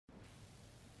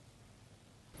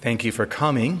Thank you for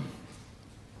coming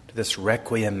to this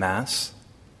Requiem Mass.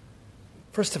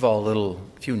 First of all,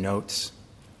 a few notes.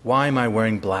 Why am I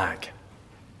wearing black?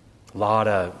 A lot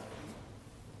of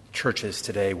churches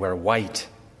today wear white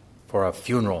for a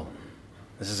funeral.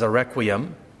 This is a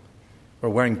Requiem. We're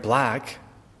wearing black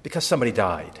because somebody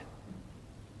died.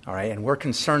 All right, and we're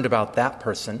concerned about that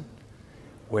person,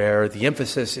 where the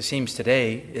emphasis, it seems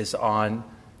today, is on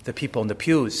the people in the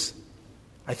pews.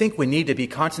 I think we need to be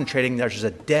concentrating there's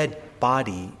a dead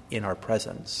body in our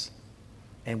presence.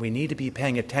 And we need to be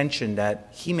paying attention that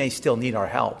he may still need our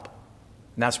help.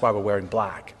 And that's why we're wearing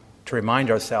black, to remind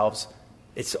ourselves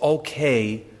it's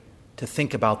okay to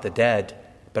think about the dead,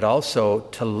 but also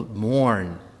to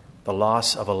mourn the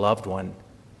loss of a loved one.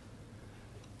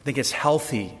 I think it's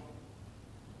healthy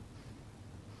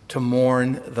to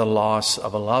mourn the loss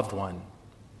of a loved one.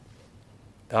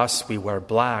 Thus, we wear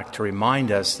black to remind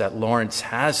us that Lawrence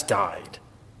has died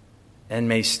and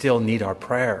may still need our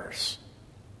prayers.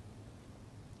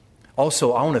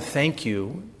 Also, I want to thank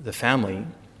you, the family,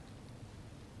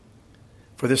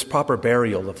 for this proper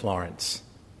burial of Lawrence.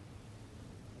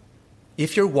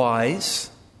 If you're wise,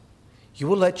 you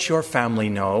will let your family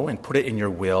know and put it in your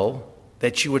will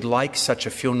that you would like such a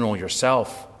funeral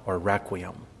yourself or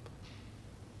requiem.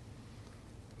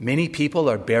 Many people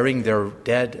are burying their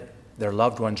dead, their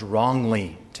loved ones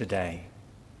wrongly today.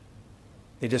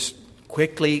 They just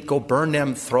quickly go burn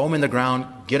them, throw them in the ground,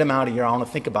 get them out of here. I don't want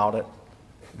to think about it.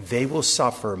 They will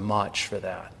suffer much for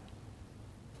that.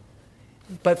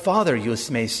 But Father, you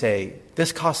may say,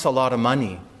 this costs a lot of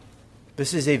money.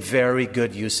 This is a very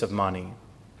good use of money.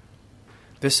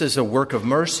 This is a work of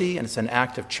mercy and it's an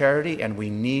act of charity, and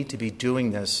we need to be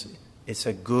doing this. It's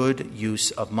a good use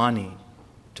of money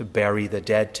to bury the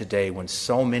dead today when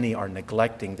so many are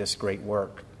neglecting this great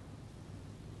work.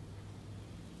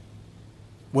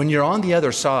 When you're on the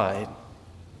other side,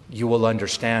 you will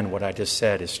understand what I just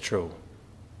said is true.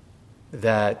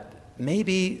 That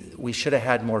maybe we should have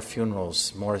had more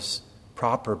funerals, more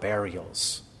proper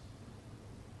burials.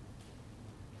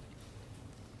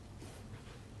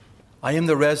 I am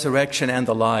the resurrection and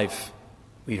the life,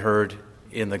 we heard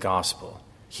in the gospel.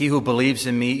 He who believes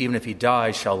in me, even if he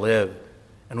dies, shall live.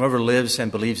 And whoever lives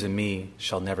and believes in me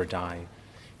shall never die.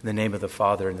 In the name of the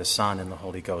Father, and the Son, and the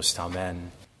Holy Ghost.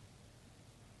 Amen.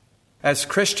 As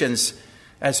Christians,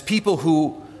 as people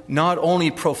who not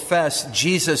only profess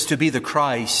Jesus to be the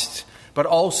Christ, but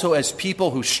also as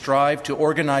people who strive to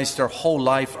organize their whole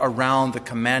life around the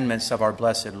commandments of our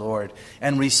blessed Lord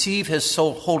and receive his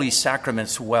so holy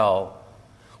sacraments well,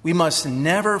 we must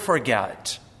never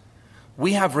forget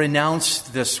we have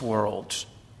renounced this world.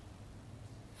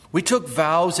 We took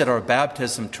vows at our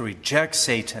baptism to reject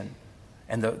Satan,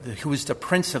 and who is the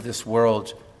prince of this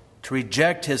world, to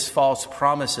reject his false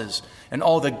promises and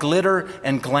all the glitter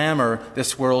and glamour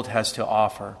this world has to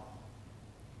offer.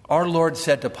 Our Lord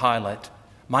said to Pilate,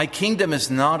 "My kingdom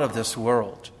is not of this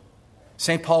world."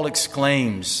 St. Paul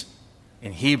exclaims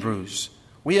in Hebrews,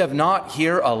 "We have not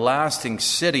here a lasting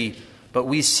city, but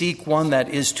we seek one that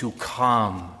is to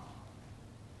come."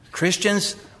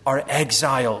 Christians are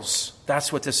exiles.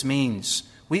 That's what this means.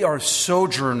 We are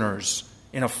sojourners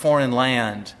in a foreign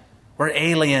land. We're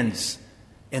aliens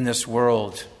in this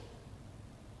world.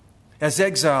 As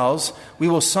exiles, we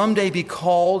will someday be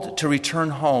called to return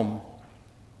home.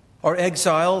 Our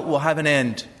exile will have an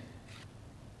end.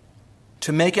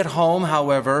 To make it home,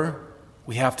 however,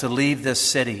 we have to leave this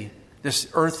city, this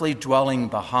earthly dwelling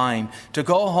behind. To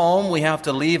go home, we have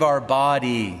to leave our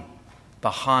body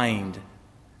behind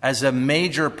as a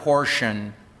major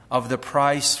portion of the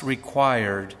price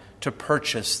required to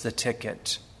purchase the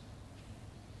ticket.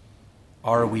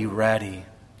 Are we ready?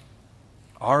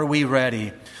 Are we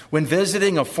ready? When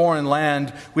visiting a foreign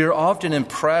land, we are often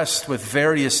impressed with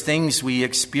various things we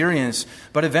experience,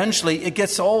 but eventually it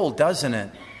gets old, doesn't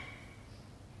it?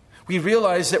 We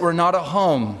realize that we're not at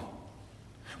home.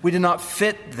 We do not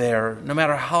fit there, no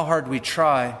matter how hard we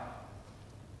try.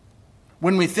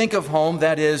 When we think of home,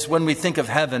 that is, when we think of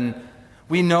heaven,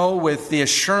 we know with the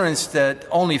assurance that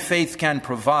only faith can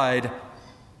provide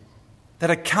that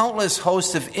a countless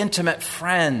host of intimate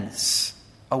friends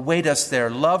await us there,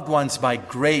 loved ones by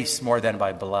grace more than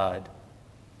by blood.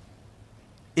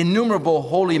 Innumerable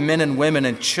holy men and women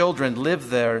and children live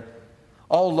there,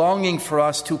 all longing for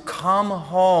us to come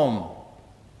home.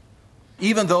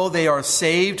 Even though they are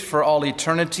saved for all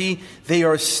eternity, they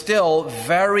are still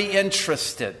very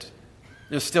interested.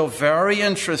 They're still very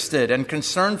interested and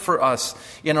concerned for us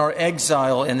in our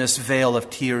exile in this vale of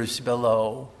tears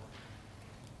below.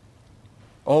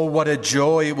 Oh, what a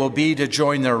joy it will be to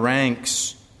join their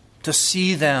ranks, to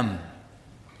see them,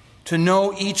 to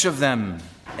know each of them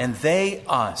and they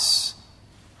us.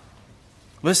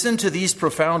 Listen to these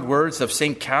profound words of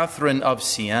St. Catherine of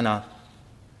Siena.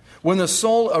 When the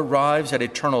soul arrives at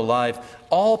eternal life,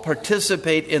 all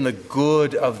participate in the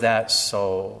good of that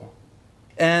soul.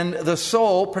 And the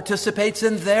soul participates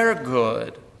in their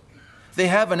good. They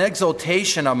have an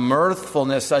exultation, a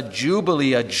mirthfulness, a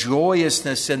jubilee, a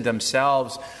joyousness in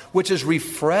themselves, which is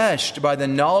refreshed by the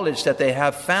knowledge that they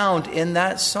have found in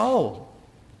that soul.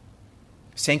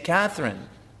 St. Catherine,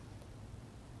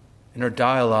 in her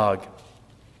dialogue,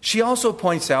 she also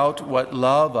points out what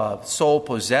love a soul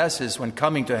possesses when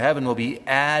coming to heaven will be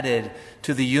added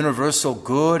to the universal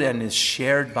good and is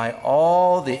shared by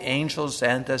all the angels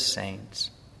and the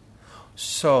saints.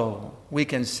 So we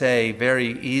can say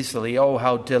very easily, oh,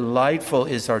 how delightful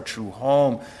is our true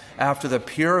home after the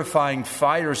purifying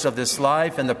fires of this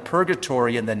life and the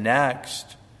purgatory in the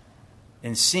next.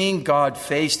 In seeing God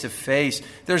face to face,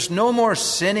 there's no more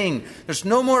sinning, there's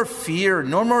no more fear,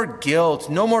 no more guilt,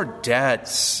 no more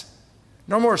debts,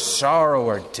 no more sorrow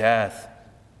or death.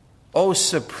 O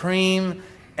supreme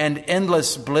and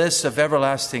endless bliss of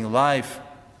everlasting life,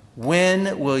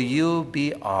 when will you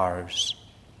be ours?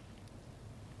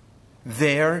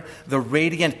 There, the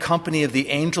radiant company of the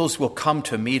angels will come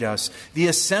to meet us. The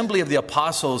assembly of the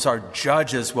apostles, our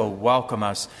judges, will welcome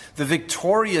us. The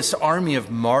victorious army of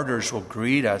martyrs will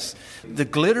greet us. The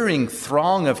glittering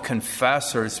throng of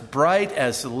confessors, bright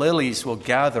as lilies, will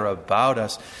gather about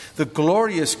us. The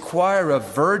glorious choir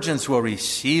of virgins will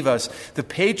receive us. The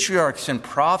patriarchs and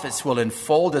prophets will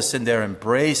enfold us in their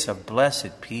embrace of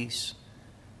blessed peace.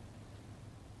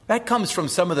 That comes from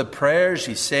some of the prayers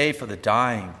you say for the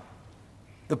dying.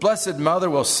 The Blessed Mother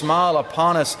will smile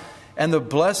upon us, and the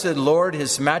blessed Lord,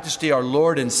 His Majesty, our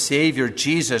Lord and Savior,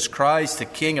 Jesus Christ, the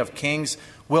King of Kings,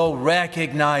 will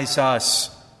recognize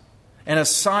us and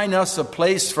assign us a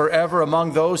place forever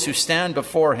among those who stand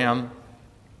before Him.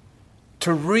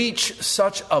 To reach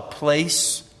such a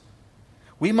place,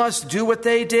 we must do what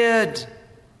they did.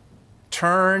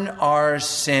 Turn our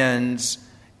sins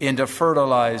into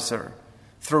fertilizer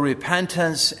through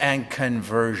repentance and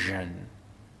conversion.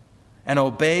 And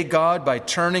obey God by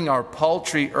turning our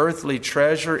paltry earthly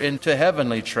treasure into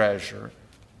heavenly treasure.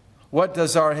 What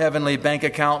does our heavenly bank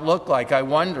account look like, I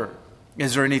wonder?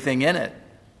 Is there anything in it?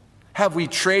 Have we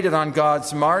traded on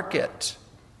God's market?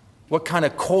 What kind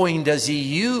of coin does He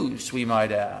use, we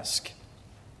might ask?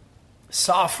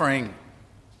 Suffering,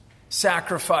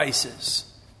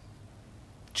 sacrifices,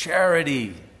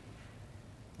 charity,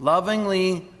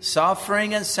 lovingly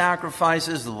suffering and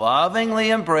sacrifices,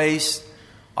 lovingly embraced,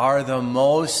 are the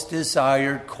most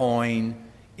desired coin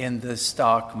in the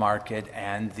stock market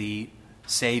and the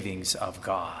savings of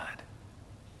God.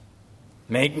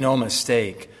 Make no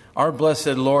mistake, our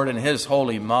blessed Lord and His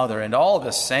Holy Mother and all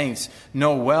the saints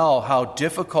know well how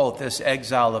difficult this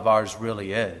exile of ours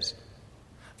really is.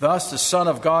 Thus the Son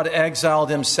of God exiled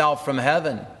Himself from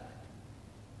heaven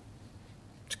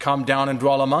to come down and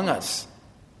dwell among us.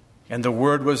 And the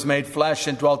Word was made flesh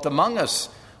and dwelt among us.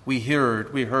 We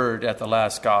heard at the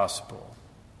last gospel.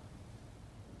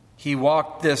 He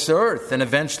walked this earth and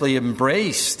eventually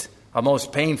embraced a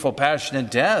most painful passion and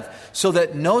death, so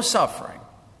that no suffering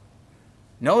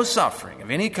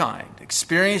of any kind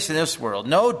experienced in this world,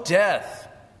 no death,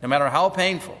 no matter how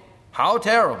painful, how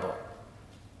terrible,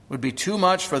 would be too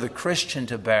much for the Christian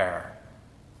to bear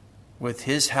with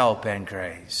His help and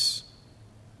grace.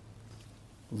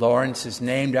 Lawrence is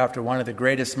named after one of the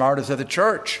greatest martyrs of the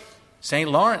Church,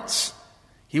 St. Lawrence.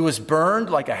 He was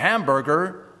burned like a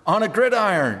hamburger on a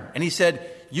gridiron. And he said,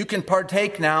 you can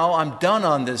partake now. I'm done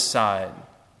on this side.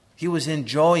 He was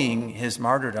enjoying his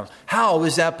martyrdom. How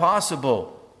is that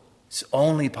possible? It's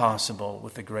only possible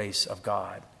with the grace of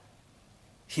God.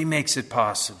 He makes it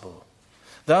possible.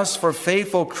 Thus, for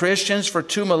faithful Christians for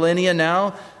 2 millennia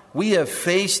now, we have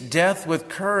faced death with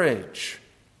courage.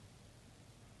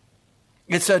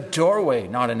 It's a doorway,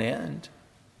 not an end.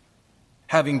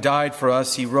 Having died for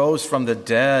us, He rose from the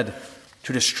dead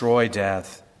to destroy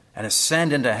death and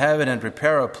ascend into heaven and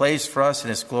prepare a place for us in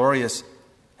His glorious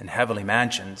and heavenly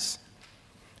mansions.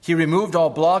 He removed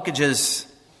all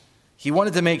blockages. He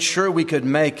wanted to make sure we could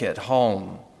make it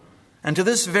home. And to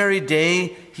this very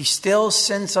day, He still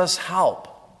sends us help.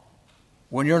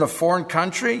 When you're in a foreign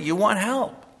country, you want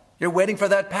help. You're waiting for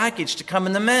that package to come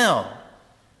in the mail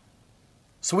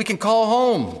so we can call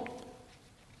home.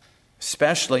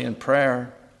 Especially in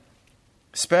prayer,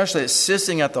 especially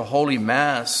assisting at the Holy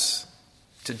Mass.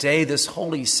 Today, this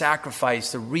holy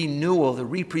sacrifice, the renewal, the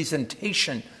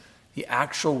representation, the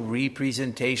actual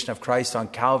representation of Christ on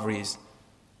Calvary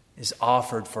is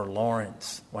offered for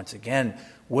Lawrence. Once again,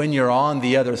 when you're on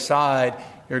the other side,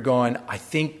 you're going, I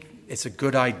think it's a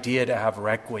good idea to have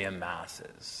Requiem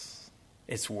Masses.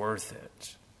 It's worth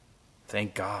it.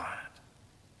 Thank God.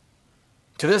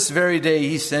 To this very day,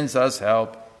 he sends us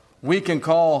help. We can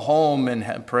call home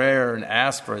in prayer and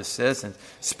ask for assistance,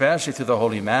 especially through the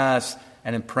Holy Mass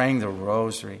and in praying the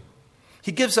Rosary.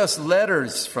 He gives us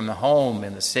letters from the home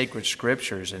in the sacred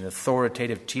scriptures and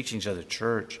authoritative teachings of the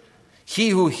church. He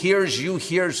who hears you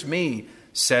hears me,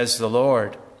 says the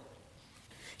Lord.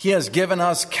 He has given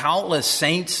us countless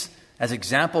saints as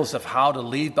examples of how to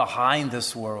leave behind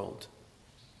this world.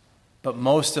 But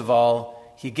most of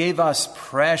all, he gave us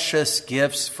precious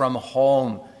gifts from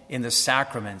home in the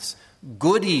sacraments.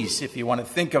 Goodies, if you want to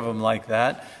think of them like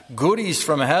that. Goodies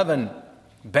from heaven.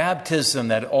 Baptism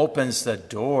that opens the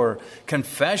door.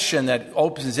 Confession that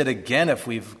opens it again if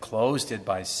we've closed it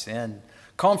by sin.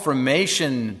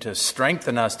 Confirmation to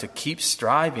strengthen us to keep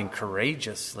striving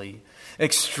courageously.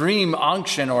 Extreme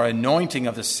unction or anointing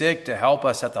of the sick to help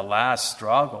us at the last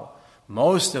struggle.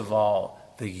 Most of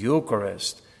all, the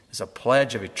Eucharist is a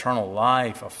pledge of eternal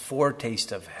life, a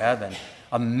foretaste of heaven,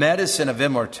 a medicine of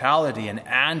immortality, an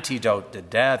antidote to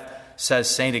death, says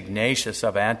St. Ignatius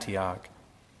of Antioch.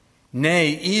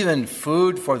 Nay, even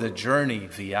food for the journey,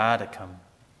 viaticum.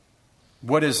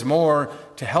 What is more,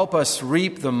 to help us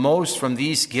reap the most from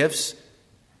these gifts,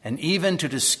 and even to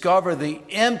discover the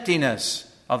emptiness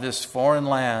of this foreign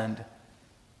land,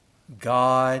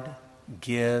 God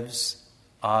gives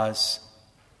us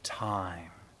time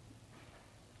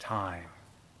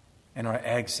in our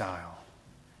exile,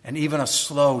 and even a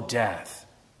slow death.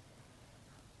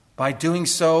 By doing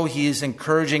so, he is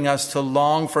encouraging us to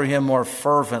long for him more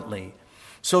fervently,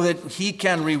 so that he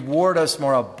can reward us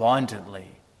more abundantly.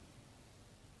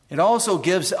 It also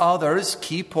gives others,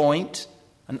 key point,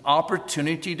 an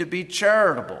opportunity to be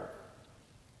charitable.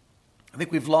 I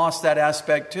think we've lost that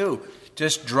aspect too.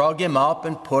 Just drug him up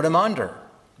and put him under.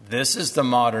 This is the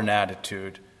modern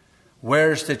attitude.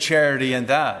 Where's the charity in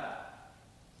that?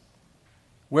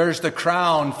 Where's the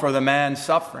crown for the man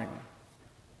suffering?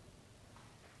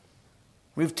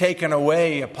 We've taken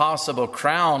away a possible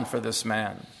crown for this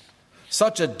man.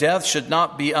 Such a death should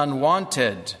not be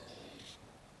unwanted.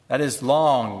 That is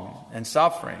long and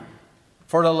suffering.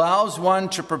 For it allows one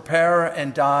to prepare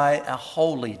and die a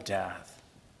holy death.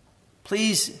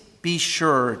 Please be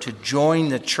sure to join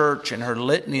the church in her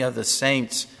litany of the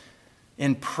saints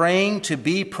in praying to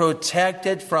be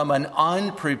protected from an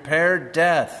unprepared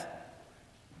death,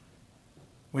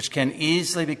 which can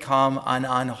easily become an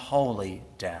unholy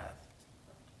death.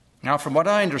 Now, from what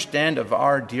I understand of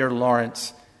our dear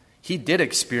Lawrence, he did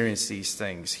experience these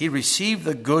things. He received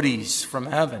the goodies from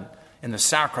heaven in the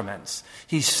sacraments.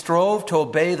 He strove to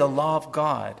obey the law of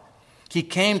God. He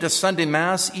came to Sunday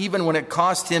Mass even when it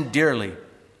cost him dearly.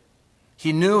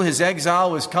 He knew his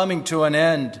exile was coming to an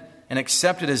end and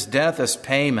accepted his death as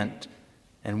payment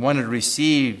and wanted to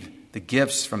receive the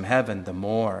gifts from heaven the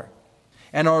more.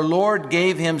 And our Lord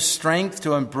gave him strength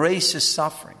to embrace his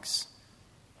sufferings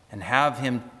and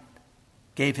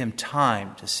gave him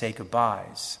time to say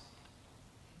goodbyes.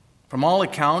 From all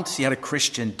accounts, he had a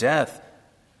Christian death,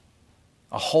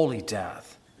 a holy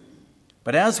death.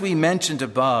 But as we mentioned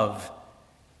above,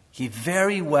 he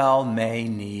very well may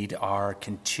need our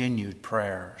continued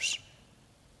prayers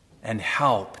and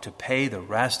help to pay the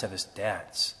rest of his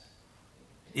debts.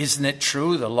 Isn't it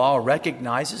true the law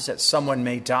recognizes that someone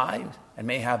may die and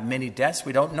may have many debts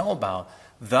we don't know about?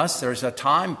 Thus, there's a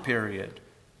time period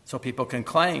so people can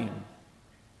claim.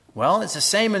 Well, it's the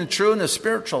same and true in the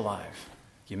spiritual life.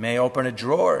 You may open a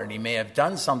drawer and he may have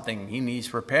done something. He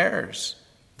needs repairs.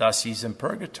 Thus, he's in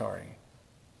purgatory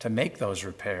to make those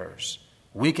repairs.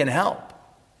 We can help.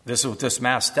 This is what this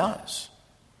Mass does.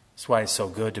 That's why it's so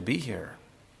good to be here.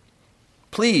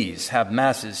 Please have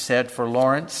Masses said for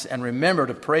Lawrence and remember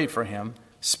to pray for him,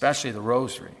 especially the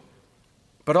Rosary.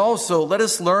 But also, let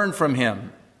us learn from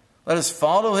him. Let us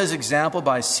follow his example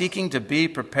by seeking to be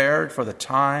prepared for the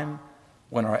time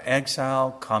when our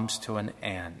exile comes to an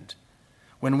end,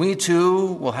 when we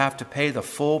too will have to pay the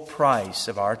full price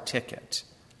of our ticket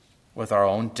with our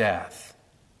own death,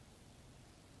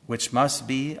 which must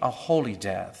be a holy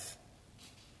death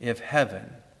if heaven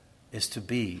is to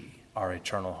be our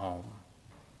eternal home.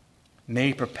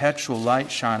 May perpetual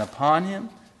light shine upon him,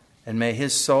 and may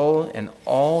his soul and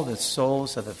all the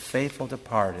souls of the faithful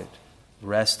departed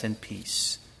rest in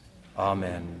peace.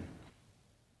 Amen.